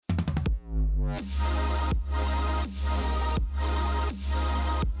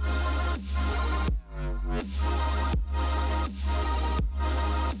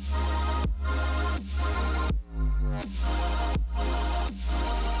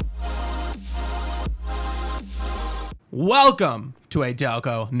Welcome to a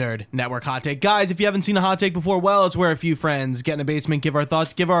Delco Nerd Network Hot Take. Guys, if you haven't seen a hot take before, well, it's where a few friends get in a basement, give our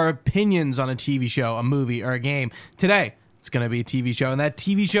thoughts, give our opinions on a TV show, a movie, or a game. Today, it's going to be a TV show, and that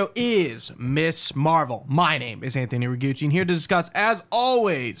TV show is Miss Marvel. My name is Anthony Rigucci, and here to discuss, as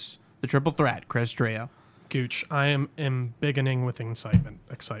always, the triple threat, Chris Trio. Gooch, I am beginning with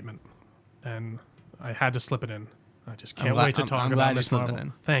excitement, and I had to slip it in. I just can't wait to talk about Miss Marvel.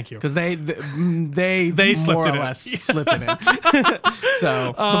 In. Thank you. Because they slipped more it or in. less slipped it in. So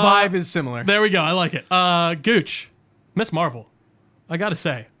the vibe is similar. There we go. I like it. Gooch, Miss Marvel. I gotta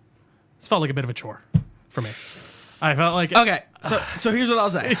say, this felt like a bit of a chore for me. I felt like okay. So here's what I'll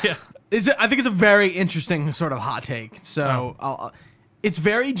say. Yeah. I think it's a very interesting sort of hot take. So it's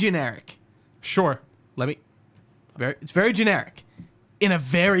very generic. Sure. It's very generic in a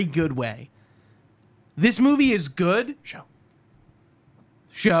very good way. This movie is good.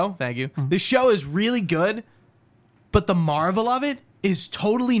 Show, thank you. Mm-hmm. This show is really good, but the Marvel of it is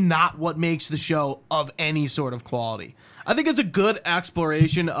totally not what makes the show of any sort of quality. I think it's a good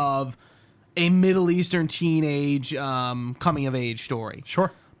exploration of a Middle Eastern teenage coming-of-age story.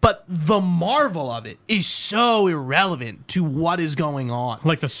 Sure. But the Marvel of it is so irrelevant to what is going on.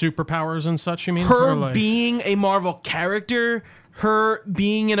 Like the superpowers and such, you mean? Her being a Marvel character, her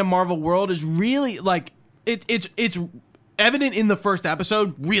being in a Marvel world is really like it's evident in the first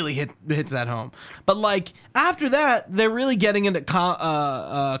episode. Really hits that home. But like after that, they're really getting into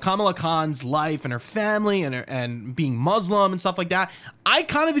Kamala Khan's life and her family and being Muslim and stuff like that. I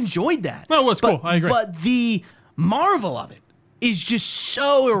kind of enjoyed that. No, it was cool. I agree. But the Marvel of it is just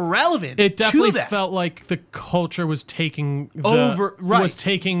so irrelevant. It definitely to that. felt like the culture was taking Right.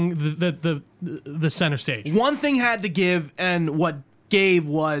 the center stage. One thing had to give, and what gave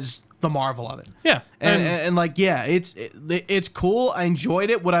was the Marvel of it. Yeah, and like, yeah, it's cool. I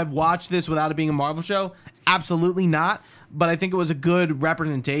enjoyed it. Would I have watched this without it being a Marvel show? Absolutely not. But I think it was a good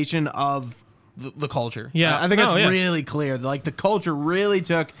representation of the culture. Yeah, I think it's really clear. Like the culture really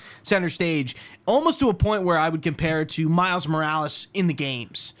took center stage, almost to a point where I would compare it to Miles Morales in the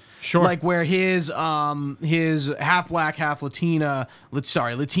games. Sure. Like where his half black, half Latino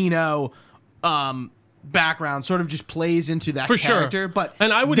background sort of just plays into that character. Sure. But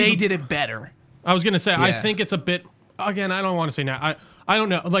they did it better. I was gonna say, I think it's a bit. Again, I don't want to say now. I don't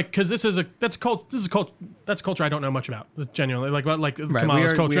know, like, because that's culture I don't know much about. Genuinely, like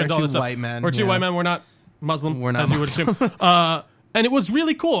Kamala's culture and all this stuff. White men. We're two white men. We're not Muslim. We're not as Muslim. you would assume. And it was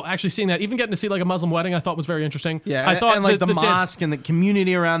really cool actually seeing that. Even getting to see like a Muslim wedding, I thought was very interesting. Yeah, I thought and like the mosque and the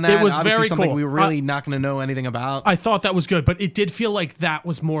community around that. It was obviously very something cool. we were really not going to know anything about. I thought that was good, but it did feel like that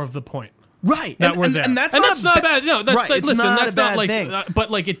was more of the point. Right, that we're there, and that's not bad. No, that's right. like, It's listen, not that's a bad not like, thing.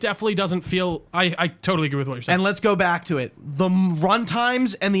 But like, it definitely doesn't feel. I totally agree with what you're saying. And let's go back to it: the run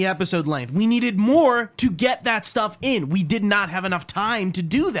times and the episode length. We needed more to get that stuff in. We did not have enough time to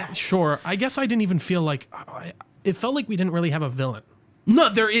do that. Sure, I guess I didn't even feel like. It felt like we didn't really have a villain. No,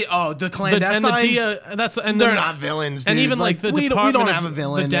 there is. Oh, the clandestines. They're not villains, dude. And even like the we department don't have a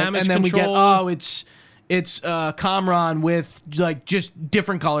villain. The damage and then control. we get it's Kamran with like just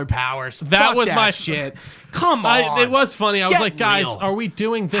different colored powers. That Fuck was that my shit. Come on, it was funny. I was Get like, guys, real. are we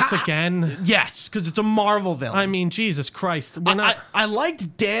doing this again? Yes, because it's a Marvel villain. I mean, Jesus Christ, we're not. I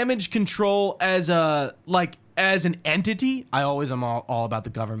liked damage control as an entity. I always am all about the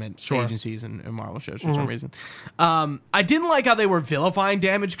government agencies and Marvel shows for some reason. I didn't like how they were vilifying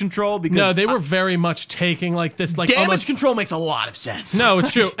damage control because No, they were very much taking like this like damage control makes a lot of sense. No,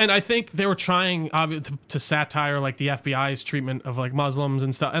 it's true, and I think they were trying to satire like the FBI's treatment of like Muslims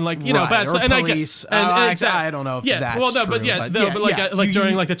and stuff, and like you know, Right, or and police. I don't know if that's well, no, true, but yes. like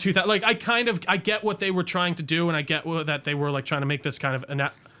during like the 2000, like I get what they were trying to do, and I get that they were like trying to make this kind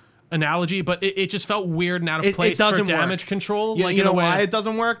of analogy, but it just felt weird and out of place for damage control. You, like you in know a way why it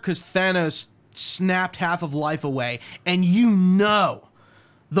doesn't work? Because Thanos snapped half of life away, and you know,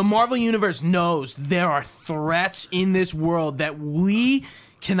 the Marvel Universe knows there are threats in this world that we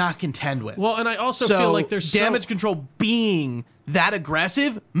cannot contend with. Well, and I also feel like there's damage control being that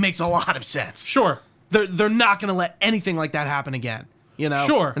aggressive makes a lot of sense. Sure, they're not going to let anything like that happen again. You know,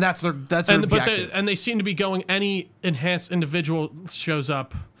 sure, and that's their objective. And they seem to be going. Any enhanced individual shows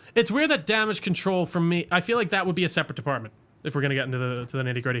up. It's weird that damage control from me. I feel like that would be a separate department if we're going to get into the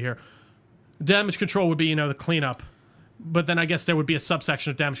nitty gritty here. Damage control would be the cleanup, but then I guess there would be a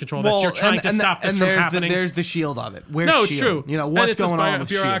subsection of damage control that you're trying to stop this from happening. There's the shield of it. Where's no, it's shield? true. You know what's going on with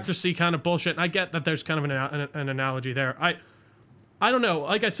bureaucracy shield? kind of bullshit. And I get that there's kind of an analogy there. I don't know.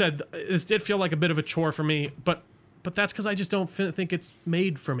 Like I said, this did feel like a bit of a chore for me, but that's because I just don't think it's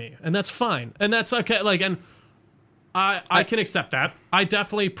made for me, and that's fine, and that's okay. Like, and I can accept that. I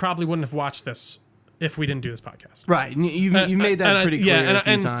definitely probably wouldn't have watched this if we didn't do this podcast. Right. And you've made that pretty clear a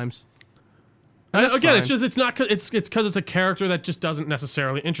few times. Again, fine. it's just it's because it's a character that just doesn't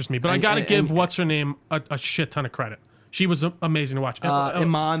necessarily interest me. But I got to give what's her name a shit ton of credit. She was amazing to watch.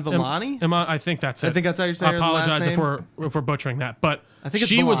 Iman Vellani? I think that's it. I think that's how you say I her last apologize name. if we're butchering that, but I think it's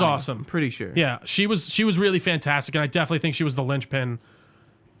she was Vellani. awesome. I'm pretty sure. Yeah, she was really fantastic, and I definitely think she was the linchpin.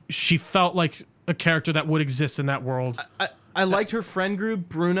 She felt like a character that would exist in that world. I liked her friend group.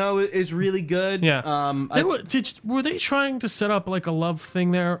 Bruno is really good. Yeah. Were they trying to set up like a love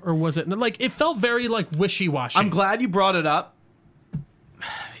thing there, or was it like it felt very like wishy-washy? I'm glad you brought it up.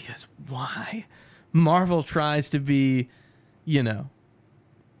 Because why? Marvel tries to be,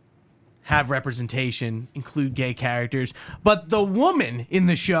 have representation, include gay characters, but the woman in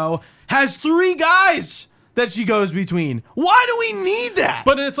the show has 3 guys that she goes between. Why do we need that?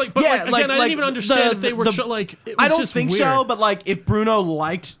 But it's like, I didn't even understand if they were like. It was I don't just think weird. so. But like, if Bruno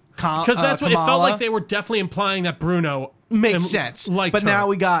liked, because that's what it felt like. They were definitely implying that Bruno makes sense. But now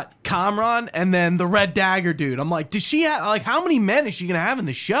we got Kamran and then the Red Dagger dude. I'm like, does she have like how many men is she gonna have in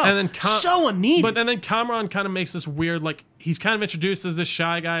the show? And then so unneeded. But then Kamran kind of makes this weird like he's kind of introduced as this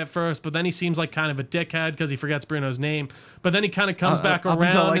shy guy at first, but then he seems like kind of a dickhead because he forgets Bruno's name. But then he kind of comes back around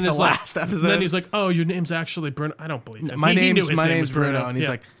until, like, and the is last like, episode. Then he's like, "Oh, your name's actually Bruno." I don't believe him. My He knew his name's name was Bruno, and he's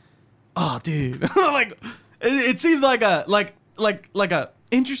like, "Oh, dude," like it seemed like a like a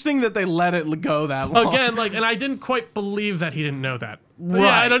interesting that they let it go that long. Again, like, and I didn't quite believe that he didn't know that. Right.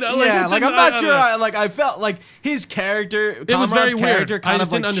 Yeah, I don't know. Like I'm not sure. I felt like his character, it was very weird. kind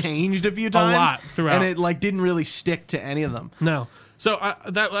of like changed a few times, a lot throughout, and it like didn't really stick to any of them. No. So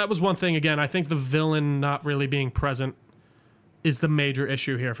that was one thing. Again, I think the villain not really being present is the major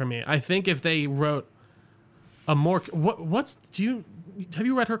issue here for me. I think if they wrote a more have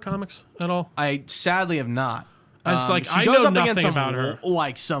you read her comics at all? I sadly have not. It's like she I goes know up against nothing some, about her.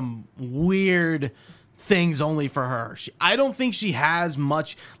 Like some weird things only for her. I don't think she has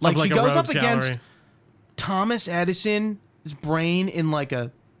much. Like she goes up against Thomas Edison's brain in like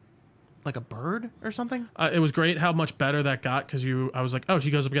a bird or something. It was great how much better that got because I was like, oh,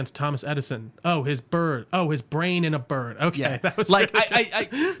 she goes up against Thomas Edison. Oh, his bird. Oh, his brain in a bird. Okay, yeah. That was like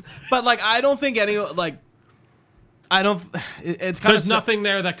really but like I don't think any like I don't. It's kind there's nothing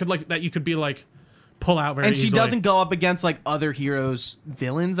there that could like that you could be like. Pull out very easily. And she doesn't go up against like other heroes'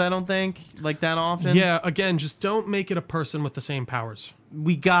 villains, I don't think, like that often. Yeah, again, just don't make it a person with the same powers.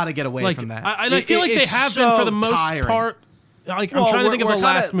 We gotta get away from that. I feel like they have been for the most part. Like I'm trying to think of the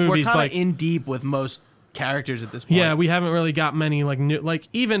last movies. We're like in deep with most characters at this point. Yeah, we haven't really got many like new, like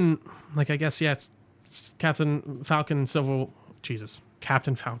even like I guess it's Captain Falcon and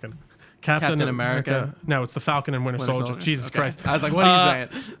Captain Falcon. Captain America. No, it's the Falcon and Winter Soldier. Jesus Christ! I was like, what are you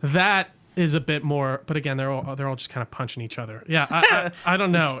saying? That is a bit more, but again, they're all just kind of punching each other. Yeah, I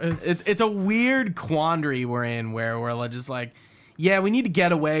don't know. It's a weird quandary we're in where we're just like, yeah, we need to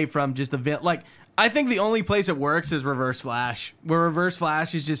get away from just the like. I think the only place it works is Reverse Flash, where Reverse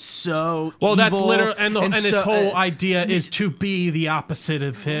Flash is just so well. Evil That's literally and his so, whole idea is to be the opposite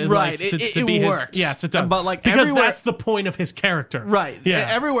of him. Right, like, it be works. Yes, it does. But like because that's the point of his character. Right. Yeah.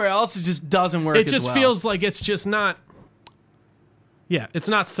 Everywhere else, it just doesn't work. It just feels like it's just not. Yeah, it's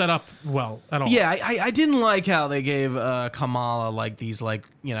not set up well at all. Yeah, I didn't like how they gave Kamala like these like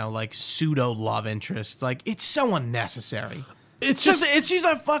like pseudo love interests. Like it's so unnecessary. It's just she's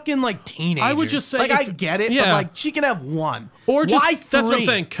a fucking like teenager. I would just say like I get it, but like she can have one or just why 3? That's what I'm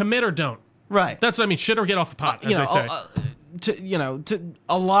saying. Commit or don't. Right. That's what I mean. Shit or get off the pot, as they say. To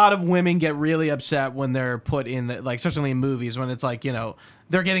a lot of women get really upset when they're put in the, like especially in movies when it's like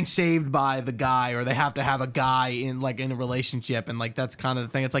they're getting saved by the guy or they have to have a guy in like in a relationship and like that's kind of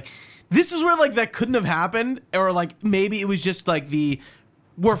the thing. It's like this is where like that couldn't have happened or like maybe it was just like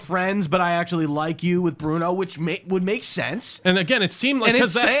we're friends but I actually like you with Bruno, which would make sense. And again, it seemed like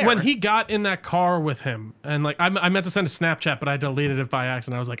because when he got in that car with him and like I meant to send a Snapchat but I deleted it by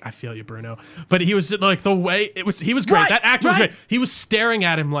accident. I was like, I feel you, Bruno. But he was like the way he was great. Right, that actor was great. He was staring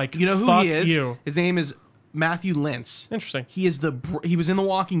at him like who fuck he is. You. His name is Matthew Lintz. Interesting. He was in The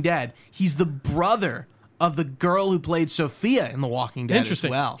Walking Dead. He's the brother of the girl who played Sophia in The Walking Dead. Interesting.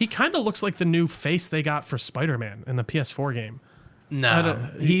 As well. He kind of looks like the new face they got for Spider-Man in the PS4 game. No,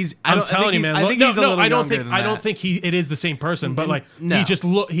 I'm telling you, man. I think he's a little younger than that. I don't think it is the same person, but like no.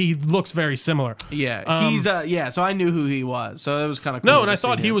 he looks very similar. Yeah, he's so I knew who he was, so it was kind of cool. No, and I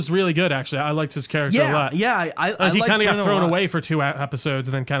thought he was really good actually. I liked his character a lot. Yeah, he kind of got thrown away for 2 episodes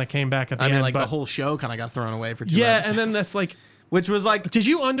and then kind of came back at the end. I mean, like the whole show kind of got thrown away for 2 episodes. Yeah, and then that's like. Which was like, did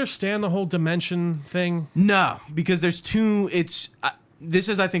you understand the whole dimension thing? No, because there's two. this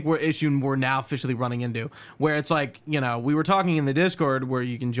is, I think, where issue we're now officially running into, where it's like, you know, we were talking in the Discord where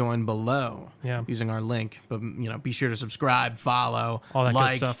you can join below using our link, but, you know, be sure to subscribe, follow, all that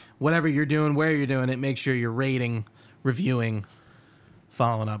like, good stuff. whatever you're doing, where you're doing it, make sure you're rating, reviewing,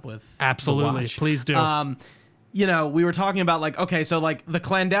 following up with the Absolutely. watch. Please do. You know, we were talking about like, okay, so like the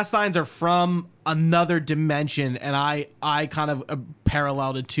clandestines are from another dimension, and I kind of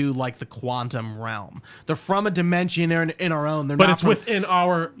paralleled it to like the quantum realm. They're from a dimension in our own. They're But not it's from within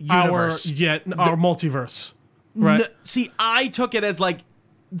our universe. our multiverse. Right. See, I took it as like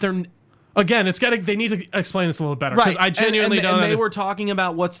they're Again, they need to explain this a little better because right. I genuinely don't. And they were talking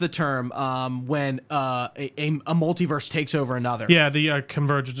about what's the term when a multiverse takes over another. Yeah, the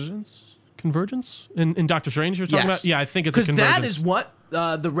convergence in Doctor Strange. You're talking about. Yeah, I think it's a because convergence. that is what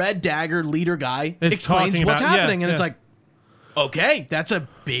the Red Dagger leader guy It's explains talking what's about- yeah, happening, and it's yeah. like, okay, that's a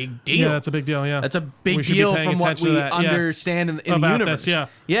big deal. Yeah, that's a big deal. Yeah, That's a big We should be deal paying from what attention to we that, yeah. understand in the About universe. this,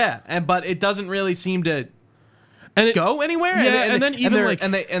 yeah. yeah, but it doesn't really seem to and it, go anywhere. Yeah, and then even they're, like-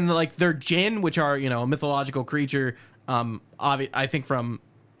 and like their jinn, which are, you know, a mythological creature. I think from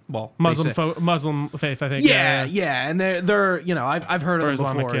Muslim faith. I think. yeah, and they're you know, I've heard of them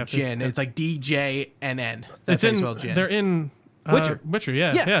Islamic, before. yeah, Jinn. yeah. It's like DJNN. It's That's how you in. spell jinn. They're in. Witcher. Witcher,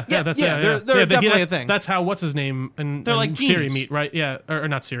 yeah. They're Yeah, definitely that's, a thing. That's how, what's his name? And like Siri genies. meet, right? Yeah. Or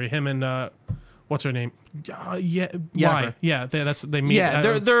not Siri, him and, what's her name? Yeah. Yennefer. Why? Yeah, they meet. Yeah,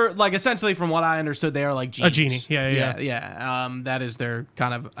 they're like, essentially, from what I understood, they are like genies. A genie. Yeah. That is their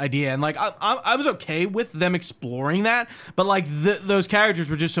kind of idea, and like I was okay with them exploring that, but like those characters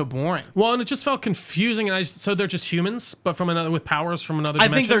were just so boring. Well, and it just felt confusing, and so they're just humans, but from another with powers from another I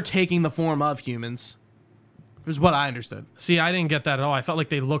dimension. think they're taking the form of humans. Is what I understood. See, I didn't get that at all. I felt like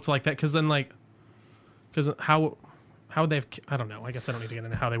they looked like that because then, like, because how would they have? I don't know. I guess I don't need to get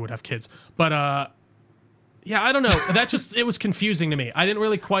into how they would have kids, but yeah, I don't know. That just it was confusing to me. I didn't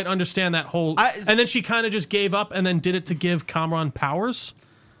really quite understand that whole. And then she kind of just gave up and then did it to give Kamran powers,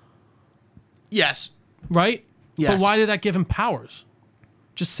 Yes. right? Yes. But why did that give him powers?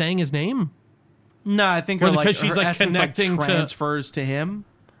 Just saying his name? No, I think Was it her, 'cause she's, her like, essence, connecting to- transfers to him.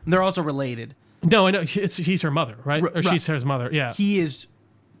 They're also related. No, I know he's her mother, right? Or she's his mother. Yeah, He is.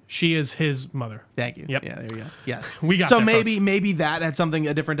 she is his mother. Thank you. Yep. Yeah, there you go. Yeah. We got so there, maybe that had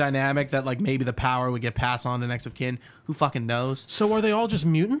a different dynamic, that like maybe the power would get passed on to next of kin. Who fucking knows? So are they all just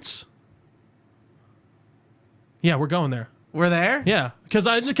mutants? Yeah, we're going there. We're there. Yeah,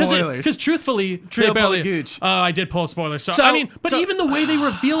 Spoilers. because truthfully, Trio they barely. Polygooch. I did pull a spoiler. So, So- I mean, but so- even the way they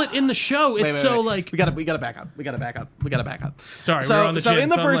reveal it in the show, it's Wait, so wait. like. we gotta back up. We gotta back up. Sorry, So we're on the so gin, in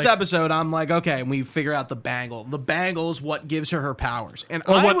the I'm first like- episode, I'm like, okay, and we figure out the bangle. The bangle's what gives her powers, and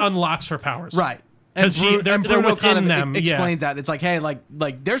or I what would- unlocks her powers. right. And 'Cause they're Bruno kind within of them, yeah. explains that. It's like, hey,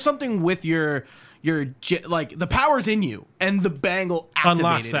 like there's something with your like the power's in you, and the bangle activated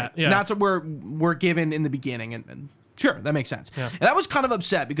Unlocks that, it. yeah. And that's what we're given in the beginning, and sure, that makes sense. Yeah. And I was kind of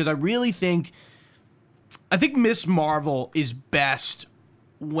upset because I really think Miss Marvel is best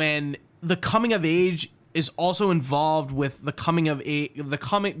when the coming of age is also involved with the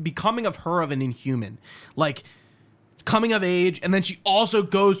becoming of her of an Inhuman, like coming of age, and then she also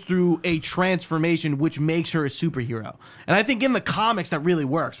goes through a transformation which makes her a superhero. And I think in the comics that really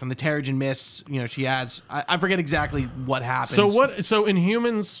works. From the Terrigen Mist, you know, she has I forget exactly what happens. So in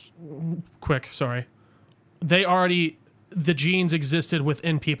humans, sorry, the genes existed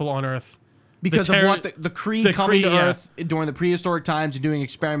within people on Earth. because the of what the Kree the coming Kree, to yeah. Earth during the prehistoric times and doing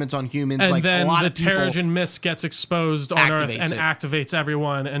experiments on humans, And like then a lot the of people Terrigen Mist gets exposed on Earth activates and it. activates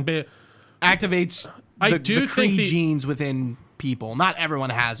everyone. And activates I the do Kree think genes within people. Not everyone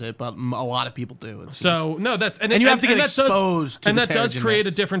has it, but a lot of people do. It so no, that's and you have to get that exposed to and the that does Terrigen create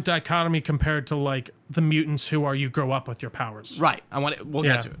Mist. a different dichotomy compared to like the mutants who are you grow up with your powers. right. We'll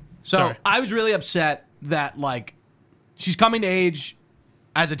Yeah. get to it. So Sorry. I was really upset that like she's coming to age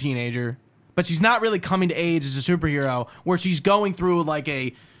as a teenager, but she's not really coming to age as a superhero, where she's going through like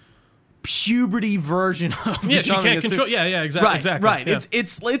a puberty version of Yeah, she becoming can't a control. Yeah, exactly. Right, exactly. right. Yeah.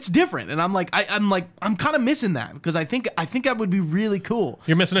 It's different, and I'm kind of missing that, because I think that would be really cool.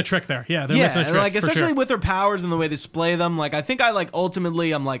 You're missing a trick there. Yeah, they're Yeah, missing a and, trick. like for especially sure. with her powers and the way to display them. Like I think I like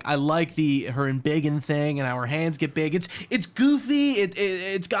ultimately I'm like I like her embiggen thing and how her hands get big. It's goofy.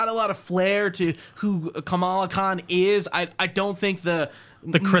 It's got a lot of flair to who Kamala Khan is. I don't think the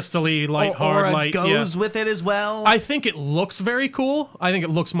crystally light, hard aura light goes with it as well. I think it looks very cool. I think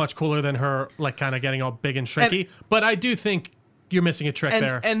it looks much cooler than her, like, kind of getting all big and shrinky. But I do think you're missing a trick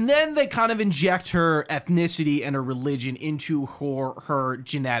there. And then they kind of inject her ethnicity and her religion into her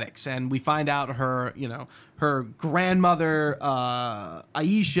genetics, and we find out her her grandmother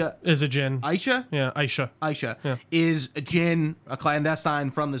Aisha Is a jinn. Aisha Yeah, Aisha. is a jinn, a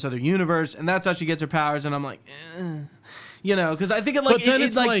clandestine from this other universe, and that's how she gets her powers. And I'm like, because I think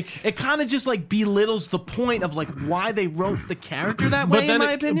it kind of just like belittles the point of like why they wrote the character that way. In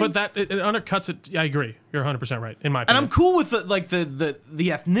my opinion, but that it undercuts it. I agree. You're 100% right. In my and opinion, I'm cool with the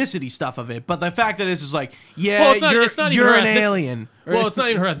ethnicity stuff of it, but the fact that it's just like, Well, it's not you're even an her alien. Well, it's not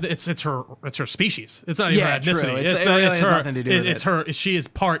even her. It's her species. It's not even Yeah, her true. ethnicity. It really has nothing to do with It's her. She is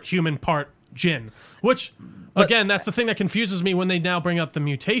part human, part jinn. Which, again, that's the thing that confuses me when they now bring up the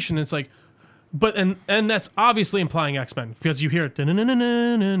mutation. It's like, but and that's obviously implying X-Men because you hear it.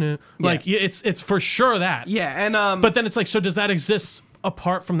 Like it's for sure that. Yeah, and But then it's like, so does that exist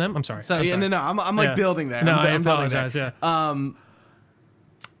apart from them? I'm sorry. So I'm sorry. no, I'm like building there. No, I I'm building there. apologize. Yeah.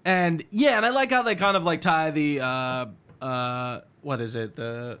 And I like how they kind of like tie the what is it,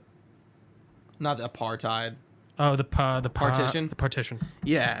 not the apartheid. Oh, the partition? The partition.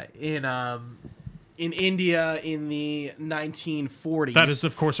 Yeah, in India in the 1940s. That is,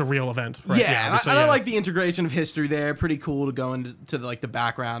 of course, a real event. Right? Yeah, and I like the integration of history there. Pretty cool to go into like the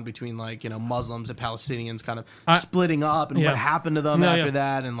background between like Muslims and Palestinians kind of splitting up and what happened to them after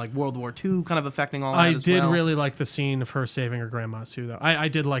that, and like World War II kind of affecting all that. I did really like the scene of her saving her grandma too, though. I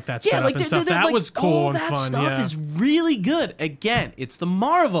did like that setup like and stuff. That was cool all and that fun. stuff is really good. Again, it's the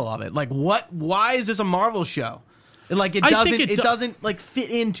Marvel of it. Like, what? Why is this a Marvel show? Like, it doesn't like fit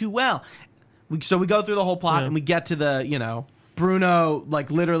in too well. So we go through the whole plot and we get to the Bruno,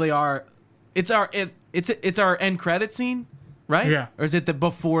 like literally it's our end credit scene, right? Yeah. Or is it the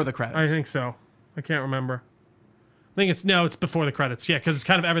before the credits? I think so. I can't remember. I think it's before the credits. Yeah, because it's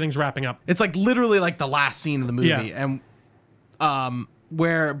kind of everything's wrapping up. It's like literally like the last scene of the movie, and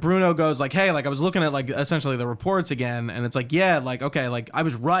where Bruno goes like, "Hey, like I was looking at like essentially the reports again, and it's like, yeah, like okay, like I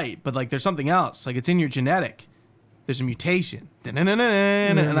was right, but like there's something else. Like it's in your genetic. There's a mutation." And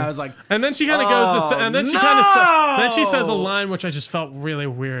I was like, and then she kind of goes this, and then she then she says a line which I just felt really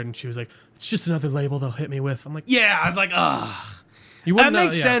weird, and she was like, "It's just another label they'll hit me with." I'm like, yeah, I was like, ugh. That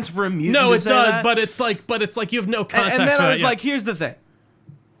makes sense for a mutant. No, to it say does, that. but it's like you have no context. And then for I that, was like, here's the thing.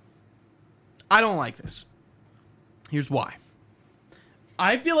 I don't like this. Here's why.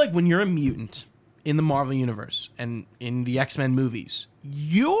 I feel like when you're a mutant in the Marvel Universe and in the X-Men movies,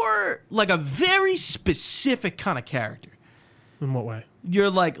 you're like a very specific kind of character. in what way? You're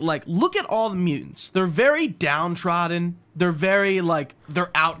like look at all the mutants. They're very downtrodden. They're very like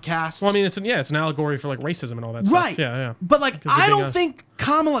they're outcasts. Well, I mean, it's an allegory for like racism and all that stuff. Right. Yeah. But like I don't think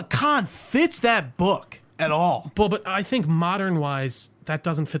Kamala Khan fits that book at all. Well, but I think modern wise, that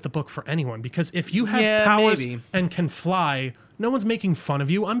doesn't fit the book for anyone because if you have powers maybe. and can fly, no one's making fun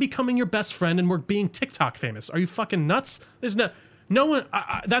of you. I'm becoming your best friend and we're being TikTok famous. Are you fucking nuts? There's no one.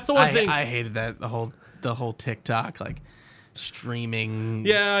 That's the one thing. I hated that the whole TikTok like streaming.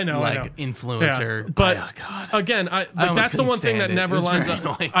 Yeah, I know. Like influencer. Yeah. But oh, God. again, that's the one thing that never lines up.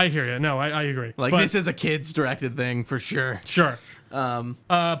 Annoying. I hear you. No, I agree. Like this is a kids directed thing for sure. Sure.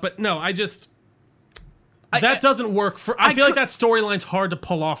 But no, that doesn't work for. I feel like that storyline's hard to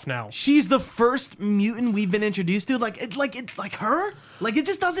pull off now. She's the first mutant we've been introduced to. Like her. Like it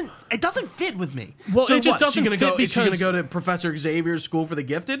just doesn't. It doesn't fit with me. Well, it just doesn't fit because is she gonna go to Professor Xavier's School for the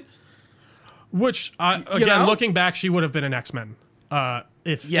Gifted? Which again, looking back, she would have been an X-Men.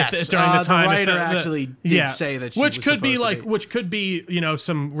 If during the time the writer actually did say that, which could be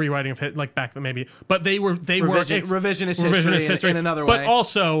some rewriting of it, like back then maybe, but they were revisionist history in another way. But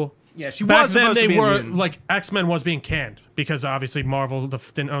also, she back was then supposed to be a were mutant. like X-Men was being canned because obviously Marvel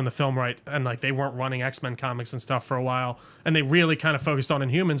didn't own the film right, and like they weren't running X-Men comics and stuff for a while, and they really kind of focused on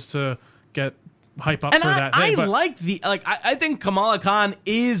Inhumans to get hype up for that. I think Kamala Khan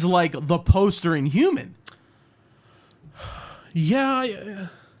is like the poster Inhuman. Yeah,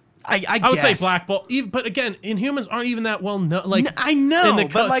 I would say Black Bolt, but again, Inhumans aren't even that well known. Like I know,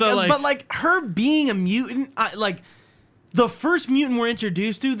 but like her being a mutant, like the first mutant we're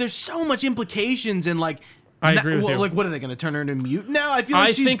introduced to, there's so much implications and like. I agree with you. Like, what are they going to turn her into a mutant now? I feel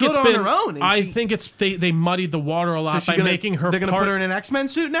like she's good on her own. I think they muddied the water a lot by making her. They're going to put her in an X-Men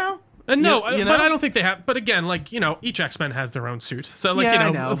suit now. No, but I don't think they have. But again, like each X-Men has their own suit. So like I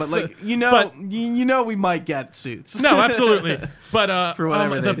know, but like we might get suits. No, absolutely. But for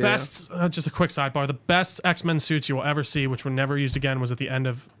whatever the best, just a quick sidebar, the best X-Men suits you will ever see, which were never used again, was at the end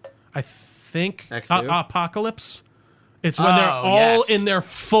of, I think, X2? Apocalypse. It's when they're all in their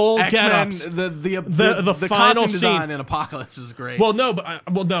full X-Men, get-ups. the final costume design scene in Apocalypse is great. Well, no,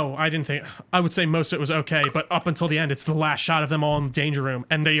 I didn't think. I would say most of it was okay, but up until the end, it's the last shot of them all in the danger room,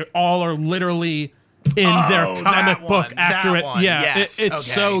 and they all are literally in their comic book accurate. Yeah, yes. it's Okay,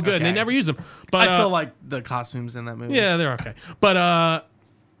 so good. And okay. they never use them, but I still like the costumes in that movie. yeah, they're okay. But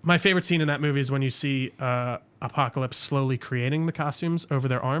my favorite scene in that movie is when you see Apocalypse slowly creating the costumes over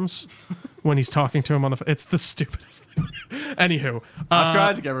their arms when he's talking to him on the. It's the stupidest thing. Anywho, Oscar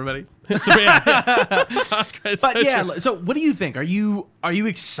Isaac, everybody. so, yeah. Oscar, it's But so yeah, true. so what do you think? Are you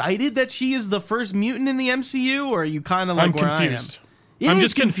excited that she is the first mutant in the MCU, or are you kind of like I'm where confused. I am? I'm is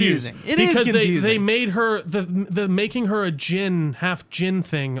just confused. It is because confusing. they made her the making her a half djinn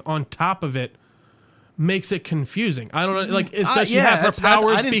thing on top of it makes it confusing. I don't know. Like, does she have her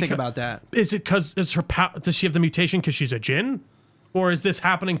powers? I didn't think about that. Is it because does she have the mutation because she's a djinn, or is this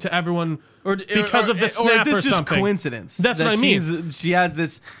happening to everyone because of the snap or is this just something? coincidence? That's that what I mean. She has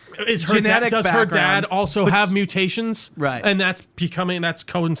this Is her dad, genetic does her dad background, also but have mutations? Right. And that's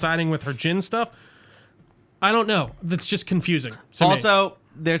coinciding with her djinn stuff. I don't know. That's just confusing. To me. Also,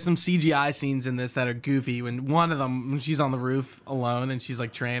 there's some CGI scenes in this that are goofy. When one of them, when she's on the roof alone and she's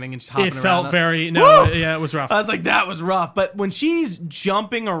like training and she's hopping it around. felt very yeah, it was rough. I was like, that was rough. But when she's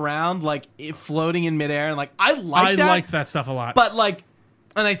jumping around, like floating in midair, and like I liked that stuff a lot. But like,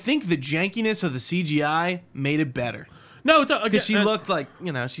 and I think the jankiness of the CGI made it better no, it's because she looked like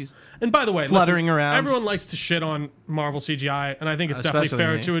she's. And by the way, fluttering listen, around. Everyone likes to shit on Marvel CGI, and I think it's definitely Especially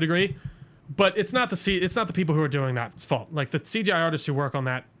fair me. to a degree. But it's not the people who are doing that's fault. Like the CGI artists who work on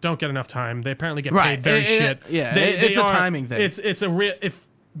that don't get enough time. They apparently get paid very shit. It's a timing thing. It's a real if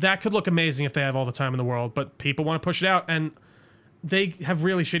that could look amazing if they have all the time in the world, but people want to push it out, and they have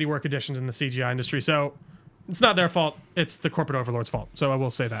really shitty work conditions in the CGI industry. So it's not their fault. It's the corporate overlord's fault. So I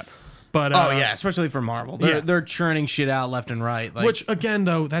will say that. But especially for Marvel, yeah. they're churning shit out left and right. Like, which again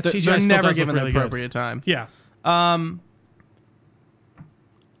though that CGI they're still never does given look really the good. appropriate time. Yeah.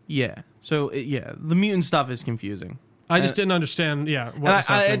 Yeah. So the mutant stuff is confusing. I just didn't understand. Yeah, what was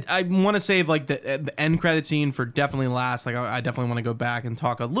happening. I want to save like the end credit scene for definitely last. Like I definitely want to go back and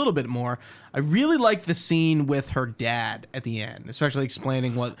talk a little bit more. I really like the scene with her dad at the end, especially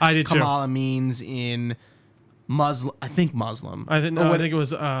explaining what I did too. Kamala means in Muslim. I think Muslim. I think it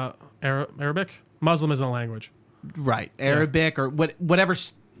was Arabic. Muslim isn't a language. Right, Arabic or whatever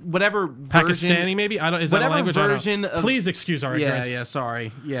version. Pakistani, maybe. I don't. Is that a whatever language? version of- Please excuse our ignorance. Yeah.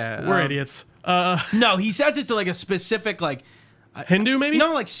 Sorry. Yeah. We're idiots. No, he says it's like a specific like. Hindu, maybe. You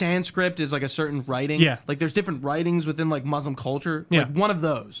know, like Sanskrit is like a certain writing. Yeah. Like there's different writings within like Muslim culture. Yeah. Like one of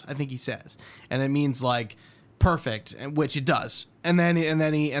those, I think he says, and it means like perfect, which it does. And then he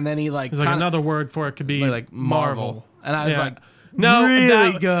like There's like another word for it could be like Marvel. And I was like, no,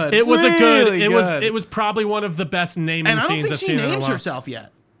 really good. It was a good. Really good. It was probably one of the best naming And I don't scenes think I've she seen in a names while. herself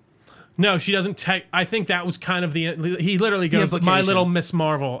yet. No, she doesn't. I think that was kind of he literally goes, "My implication. little Miss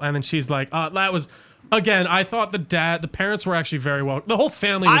Marvel," and then she's like, "That was." Again, I thought the parents were actually very well. The whole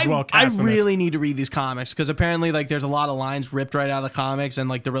family was well cast. I really need to read these comics because apparently, like, there's a lot of lines ripped right out of the comics, and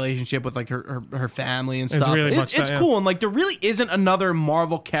like the relationship with like her family and stuff. really much it's that, yeah. cool, and like there really isn't another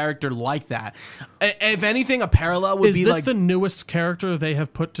Marvel character like that. If anything, a parallel would Is be this like the newest character they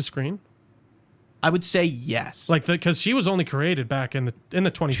have put to screen? I would say yes, Like, because she was only created back in the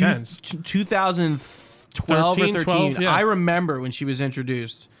 2010s. 2012 or 13, 13. 12, yeah. I remember when she was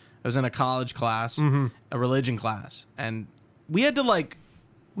introduced. I was in a college class, Mm-hmm. a religion class, and we had to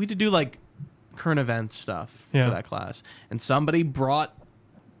do like current event stuff Yeah. for that class. And somebody brought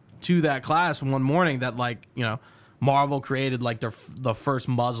to that class one morning that like, Marvel created like the first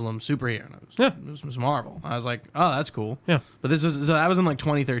Muslim superhero. And it was Marvel. I was like, oh, that's cool. Yeah. But that was in like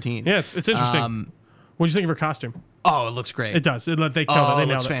 2013. Yeah, it's interesting. What do you think of her costume? Oh, it looks great. It does. They killed it. They it nailed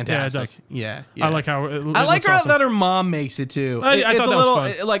looks it. fantastic. Yeah, it does. Yeah. I like how it I like looks her awesome. that her mom makes it too. I It's thought a that was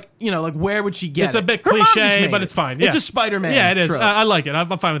little fun. like where would she get It's it? a bit Her mom just cliche, made but it. it's fine. It's Yeah. a Spider-Man. Yeah, it is. trope. I like it.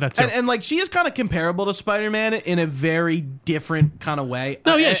 I'm fine with that too. And like she is kind of comparable to Spider-Man in a very different kind of way.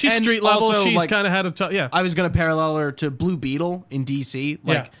 No, yeah, she's And street level. also, She's like, kind of had a yeah. I was gonna parallel her to Blue Beetle in DC.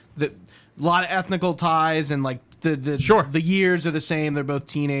 Like a lot of ethnical ties and like the Sure. the years are the same. They're both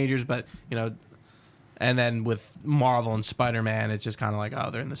teenagers, but And then with Marvel and Spider-Man, it's just kind of like, oh,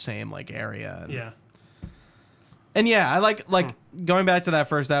 they're in the same like area. And, Yeah. And yeah, I like going back to that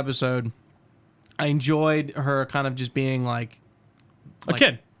first episode. I enjoyed her kind of just being like A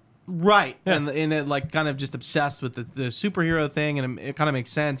kid. right, Yeah. and it like kind of just obsessed with the superhero thing, and it kind of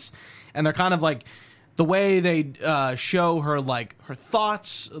makes sense. And they're kind of like the way they show her like her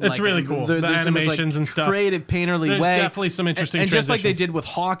thoughts. It's really cool. The there's some, animations and stuff. Creative, painterly There's way. definitely some interesting and just like they transitions. did with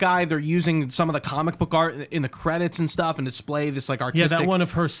Hawkeye, they're using some of the comic book art in the credits and stuff, and display this like Yeah, artistic. that one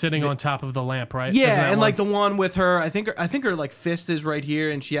of her sitting on top of the lamp, right? Yeah, Isn't that and one? like the one with her, I think her like fist is right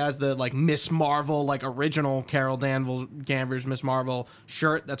here, and she has the like Miss Marvel, like original Carol Danvers Miss Marvel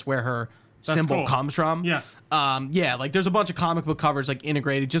shirt. That's where her symbol cool. comes from. Yeah. Yeah, like there's a bunch of comic book covers like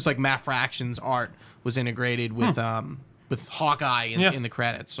integrated, just like Matt Fraction's art was integrated with Hawkeye in the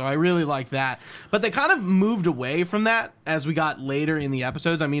credits. So I really like that. But they kind of moved away from that as we got later in the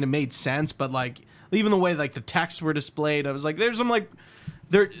episodes. I mean, it made sense, but like even the way like the texts were displayed, I was like, there's some like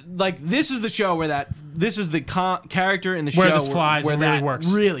this is the show where this is the character in the Where show this flies where and really that works.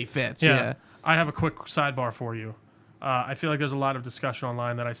 really fits. Yeah. I have a quick sidebar for you. I feel like there's a lot of discussion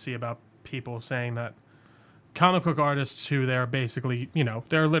online that I see about people saying that comic book artists who they're basically,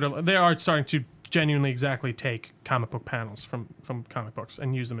 they are starting to genuinely exactly take comic book panels from comic books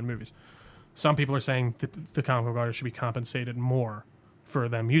and use them in movies. Some people are saying that the comic book artist should be compensated more for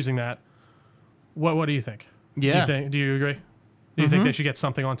them using that. What do you think? Yeah. Do you agree? Do you think they should get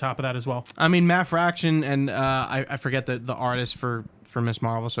something on top of that as well? I mean, Matt Fraction and I forget the artist for Miss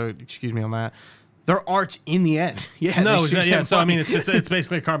Marvel, so excuse me on that. Their art's in the end. Yeah. No, they should yeah. get So I money. mean, it's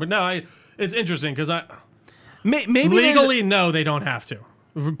basically a carbon. No, it's interesting because maybe legally no, they don't have to,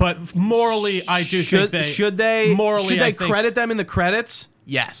 but morally, I do think they should they morally should I they think- credit them in the credits?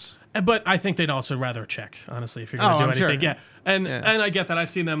 Yes. But I think they'd also rather check, honestly, if you're going to do I'm anything. sure. Yeah, and I get that. I've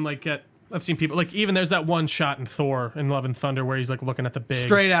seen them I've seen people like even there's that one shot in Thor in Love and Thunder where he's like looking at the big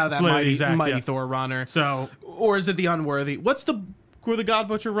Straight out of it's that literally mighty yeah. Thor runner. So Or is it the Unworthy? What's where the God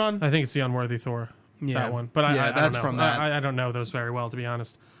Butcher run? I think it's the Unworthy Thor. Yeah. That one. But Yeah, I that's don't know. from that. I don't know those very well, to be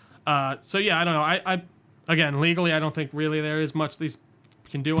honest. So yeah, I don't know. I again legally, I don't think really there is much these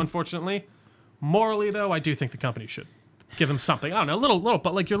can do. Unfortunately, morally though, I do think the company should give them something. I don't know, a little,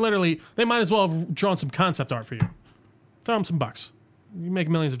 but like they might as well have drawn some concept art for you. Throw them some bucks. You make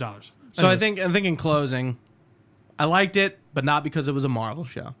millions of dollars. So I Anyways. think in closing, I liked it, but not because it was a Marvel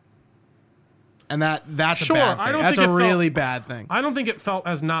show. And that's Sure, a bad thing. I don't That's think a it felt- really bad thing. I don't think it felt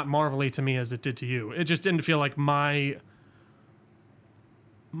as not Marvel-y to me as it did to you. It just didn't feel like I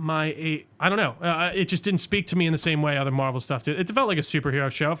don't know. It just didn't speak to me in the same way other Marvel stuff did. It felt like a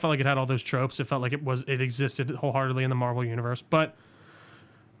superhero show. It felt like it had all those tropes. It felt like it existed wholeheartedly in the Marvel universe. But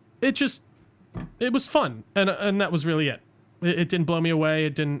it was fun, and that was really it. It didn't blow me away.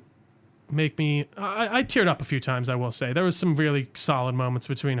 It didn't make me. I teared up a few times. I will say there was some really solid moments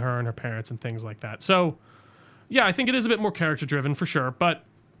between her and her parents and things like that. So, yeah, I think it is a bit more character driven for sure. But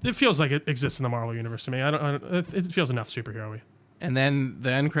it feels like it exists in the Marvel universe to me. It feels enough superhero-y. And then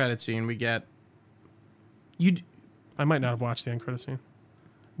the end credit scene, we get I might not have watched the end credit scene.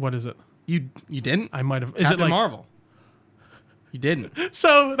 What is it? you didn't. I might have. Is Captain it like Marvel? You didn't.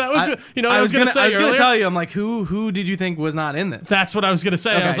 So that was I was gonna say I was gonna earlier. tell you. I'm like, who did you think was not in this? That's what I was gonna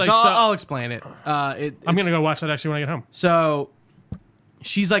say. Okay, I was like, so so, I'll explain it. I'm gonna go watch that actually when I get home. So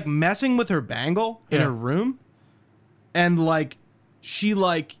she's like messing with her bangle in Yeah. her room, and like she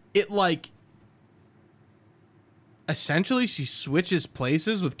like it like essentially she switches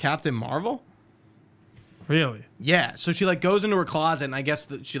places with Captain Marvel. Really? Yeah, so she like goes into her closet, and I guess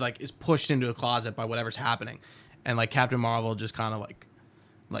that she like is pushed into a closet by whatever's happening, and like Captain Marvel just kind of like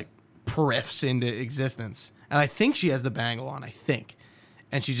periffs into existence, and I think she has the bangle on, I think,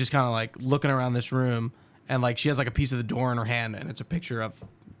 and she's just kind of like looking around this room, and like she has like a piece of the door in her hand, and it's a picture of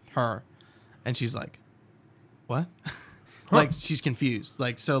her, and she's like, what? Like she's confused,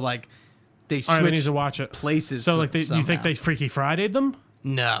 like so like they All right, I need switch to watch it. places. So like you think somehow. they Freaky Friday'd them?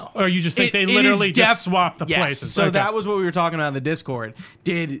 No. Or you just think they It literally is just swapped the yes. places? So Okay. that was what we were talking about in the Discord.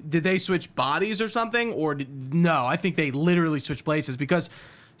 Did they switch bodies or something? Or no, I think they literally switched places because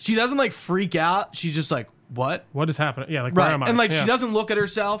she doesn't like freak out. She's just like, what? What is happening? Yeah, like where Right. am I? And like Yeah. she doesn't look at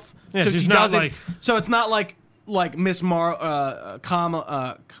herself. Yeah, so she's she not doesn't like- so it's not like Miss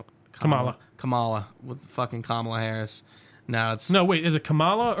Kamala with fucking Kamala Harris. No, it's No, wait, is it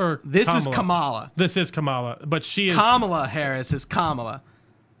Kamala or this Kamala? is Kamala. This is Kamala, but she is. Kamala Harris is Kamala.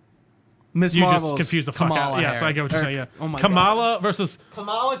 Miss You Marvel's just confused the fuck Kamala out. Yeah, so I Harris. get what you're Or- saying. Yeah. Oh my Kamala versus.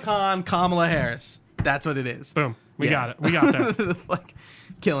 Kamala Khan, Kamala Harris. That's what it is. Boom. We Yeah. got it. We got there. Like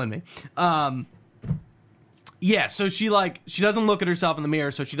killing me. Yeah, so she doesn't look at herself in the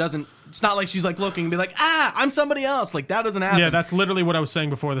mirror, so she doesn't. It's not like she's like looking and be like, I'm somebody else. Like that doesn't happen. Yeah, that's literally what I was saying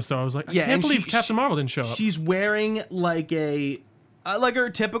before this. Though I was like, I Yeah, can't and believe she- Captain Marvel didn't show up. She's wearing like like her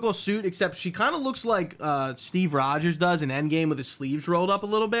typical suit, except she kind of looks like Steve Rogers does in Endgame with his sleeves rolled up a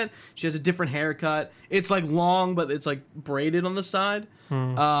little bit. She has a different haircut. It's like long, but it's like braided on the side.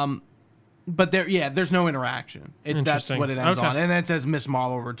 But there's no interaction. That's Interesting. what it ends Okay. on. And then it says Miss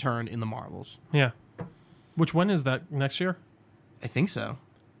Marvel returned in the Marvels. Yeah. When is that? Next year? I think so.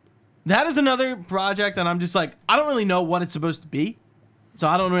 That is another project that I'm just like, I don't really know what it's supposed to be. So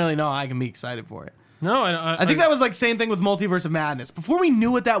I don't really know how I can be excited for it. No, I think that was like same thing with Multiverse of Madness. Before we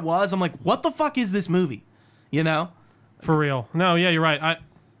knew what that was, I'm like, what the fuck is this movie? You know? For real. No, yeah, you're right.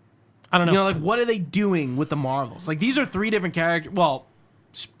 I don't know. You know, like, what are they doing with the Marvels? Like, these are 3 different characters. Well,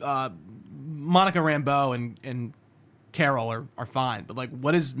 Monica Rambeau and Carol are fine, but like,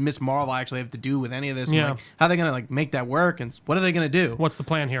 what does Miss Marvel actually have to do with any of this? Yeah. And, like, how are they gonna like make that work? And what are they gonna do? What's the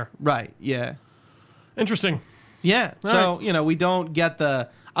plan here? Right? Yeah. Interesting. Yeah. All So right. you know, we don't get the.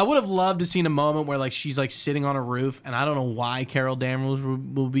 I would have loved to seen a moment where like she's like sitting on a roof, and I don't know why Carol Danvers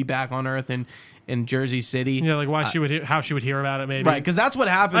will be back on Earth in Jersey City. Yeah, like why she would hear, how she would hear about it maybe. Right, because that's what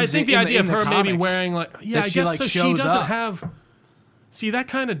happens. I think the idea of her maybe wearing like I she, guess like, so she shows doesn't up. have. See, that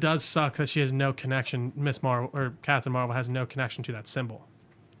kind of does suck that she has no connection. Miss Marvel or Captain Marvel has no connection to that symbol,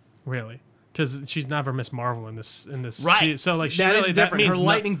 really, because she's never Miss Marvel in this. Right. So like she that really is that different. Her means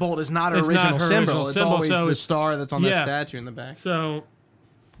lightning bolt is not her it's not original her symbol. original It's symbol, always so the it's- star that's on that yeah. statue in the back. So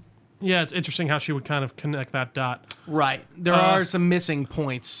yeah, it's interesting how she would kind of connect that dot. Right. There are some missing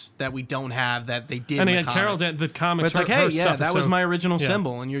points that we don't have that they did. And in again, the Carol comics. did the comics. But it's like, her hey, yeah, stuff is that was so- my original yeah.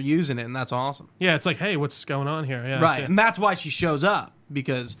 symbol, and you're using it, and that's awesome. Yeah, it's like, hey, what's going on here? Yeah, Right, so- and that's why she shows up,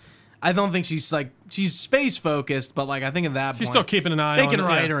 because I don't think she's space focused, but like I think at that She's point, still keeping an eye they on can it,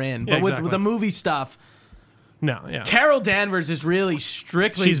 write yeah. her in. Yeah, But with exactly. the movie stuff, No, yeah. Carol Danvers is really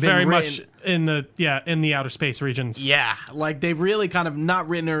strictly She's been very written- much in the outer space regions. Yeah, like they've really kind of not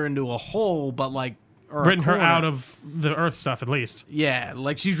written her into a hole, but like or a Written her corner. out of the Earth stuff at least. Yeah,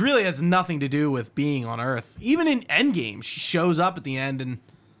 like she's really has nothing to do with being on Earth. Even in Endgame, she shows up at the end and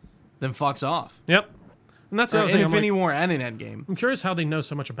then fucks off. Yep. And that's the Or other in thing. I'm, Infinity like, War and in Endgame. I'm curious how they know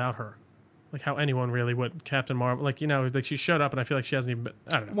so much about her. Like how anyone really would. Captain Marvel. Like, you know, like she showed up and I feel like she hasn't even been,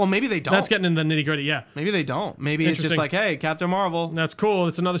 I don't know. Well, maybe they don't. That's getting in the nitty gritty, yeah. Maybe they don't. Maybe it's just Interesting. like, hey, Captain Marvel. That's cool.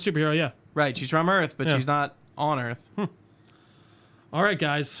 It's another superhero, yeah. Right, she's from Earth, but Yeah. she's not on Earth. All right,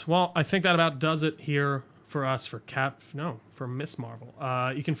 guys. Well, I think that about does it here for us for Miss Marvel.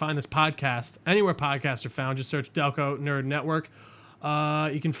 You can find this podcast anywhere podcasts are found. Just search Delco Nerd Network.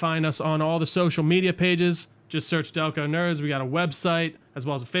 You can find us on all the social media pages. Just search Delco Nerds. We got a website as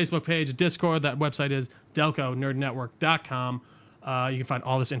well as a Facebook page, a Discord. That website is delconerdnetwork.com. You can find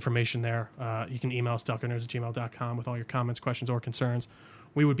all this information there. You can email us delconerds@gmail.com with all your comments, questions, or concerns.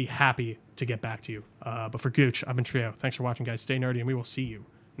 We would be happy to get back to you. But for Gooch, I've been Trio. Thanks for watching, guys. Stay nerdy, and we will see you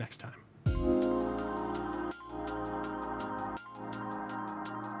next time.